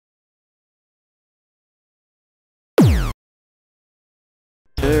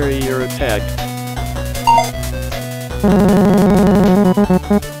Terrier Tech.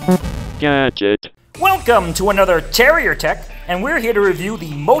 Gadget. Welcome to another Terrier Tech, and we're here to review the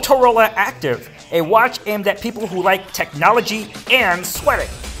Motorola Active, a watch aimed at people who like technology and sweating.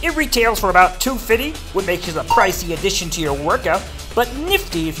 It retails for about $250, which makes it a pricey addition to your workout, but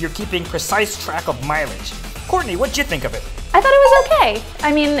nifty if you're keeping precise track of mileage. Courtney, what'd you think of it? I thought it was okay.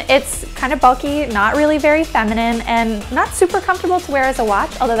 I mean, it's kind of bulky, not really very feminine, and not super comfortable to wear as a watch,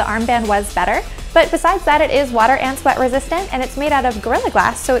 although the armband was better. But besides that, it is water and sweat resistant, and it's made out of Gorilla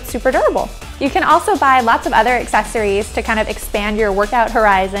Glass, so it's super durable. You can also buy lots of other accessories to kind of expand your workout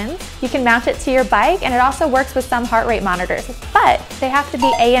horizons. You can mount it to your bike, and it also works with some heart rate monitors, but they have to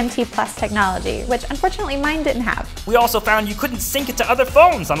be ANT Plus technology, which unfortunately mine didn't have. We also found you couldn't sync it to other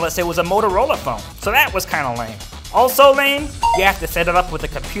phones unless it was a Motorola phone, so that was kind of lame. Also lame, you have to set it up with a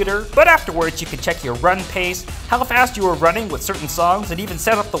computer, but afterwards you can check your run pace, how fast you were running with certain songs, and even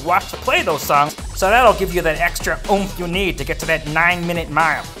set up the watch to play those songs, so that'll give you that extra oomph you need to get to that 9-minute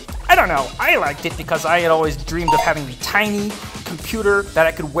mile. I don't know, I liked it because I had always dreamed of having a tiny computer that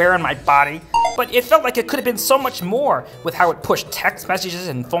I could wear on my body, but it felt like it could have been so much more with how it pushed text messages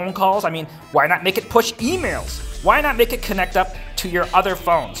and phone calls. I mean, why not make it push emails? Why not make it connect up to your other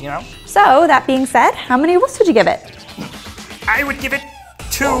phones, you know? So, that being said, how many woofs would you give it? I would give it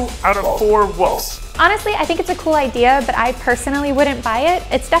 2 out of 4 woofs. Honestly, I think it's a cool idea, but I personally wouldn't buy it.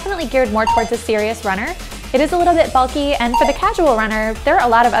 It's definitely geared more towards a serious runner. It is a little bit bulky, and for the casual runner, there are a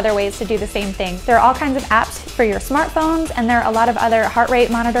lot of other ways to do the same thing. There are all kinds of apps for your smartphones, and there are a lot of other heart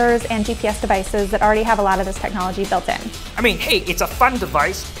rate monitors and GPS devices that already have a lot of this technology built in. I mean, hey, it's a fun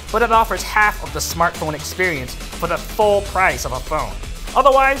device, but it offers half of the smartphone experience for the full price of a phone.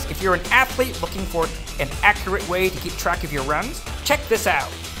 Otherwise, if you're an athlete looking for an accurate way to keep track of your runs, check this out.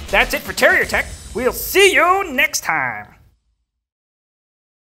 That's it for Terrier Tech. We'll see you next time.